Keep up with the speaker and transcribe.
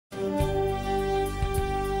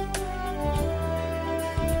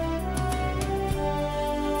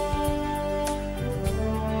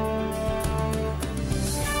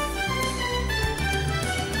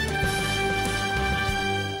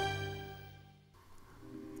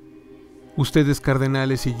Ustedes,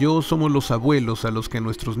 cardenales, y yo somos los abuelos a los que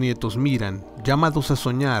nuestros nietos miran, llamados a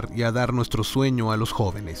soñar y a dar nuestro sueño a los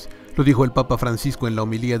jóvenes. Lo dijo el Papa Francisco en la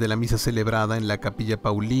homilía de la misa celebrada en la Capilla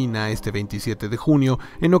Paulina este 27 de junio,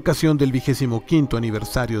 en ocasión del 25º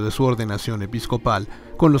aniversario de su ordenación episcopal,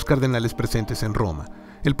 con los cardenales presentes en Roma.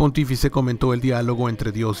 El pontífice comentó el diálogo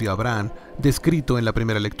entre Dios y Abraham, descrito en la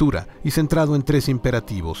primera lectura, y centrado en 3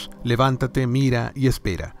 imperativos: levántate, mira y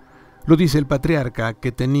espera. Lo dice el patriarca,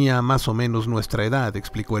 que tenía más o menos nuestra edad,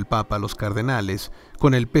 explicó el Papa a los cardenales,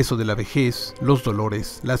 con el peso de la vejez, los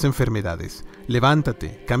dolores, las enfermedades.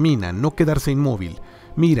 Levántate, camina, no quedarse inmóvil.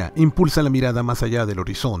 Mira, impulsa la mirada más allá del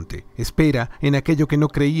horizonte. Espera en aquello que no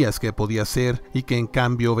creías que podía ser y que en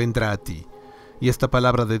cambio vendrá a ti. Y esta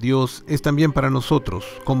palabra de Dios es también para nosotros,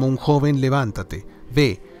 como un joven levántate,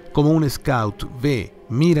 ve, como un scout, ve,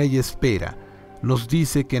 mira y espera. Nos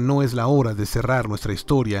dice que no es la hora de cerrar nuestra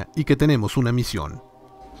historia y que tenemos una misión.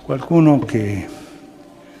 Qualcuno che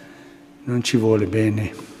non ci vuole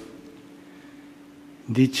bene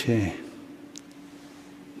dice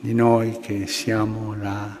di noi che siamo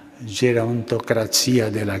la gerontocrazia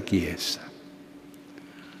della Chiesa.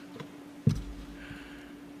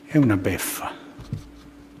 È una beffa.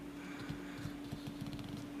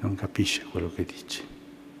 Non capisce quello che dice.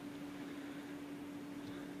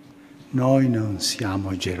 Noi non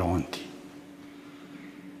siamo geronti,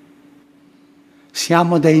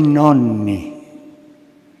 siamo dei nonni,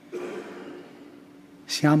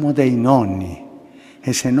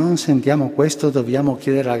 e se non sentiamo questo dobbiamo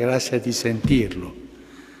chiedere la grazia di sentirlo.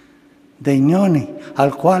 Dei nonni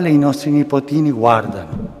al quale i nostri nipotini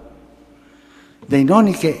guardano, dei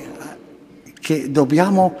nonni che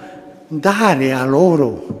dobbiamo dare a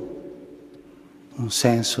loro un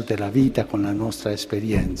senso della vita con la nostra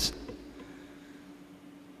esperienza.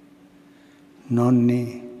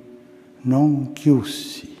 Nonni non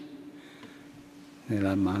chiusi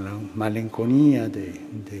nella malinconia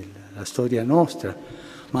della storia nostra,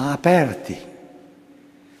 ma aperti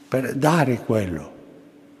per dare quello.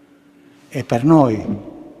 E per noi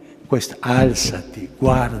questo alzati,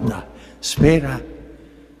 guarda, spera,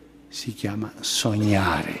 si chiama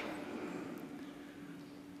sognare.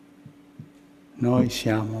 Noi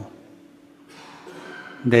siamo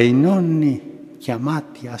dei nonni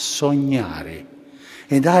chiamati a sognare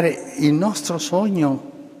e dare il nostro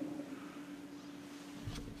sogno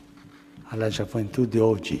alla gioventù di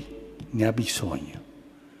oggi, ne ha bisogno,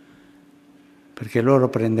 perché loro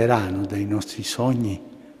prenderanno dai nostri sogni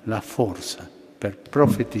la forza per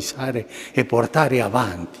profetizzare e portare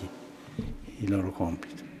avanti il loro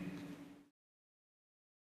compito.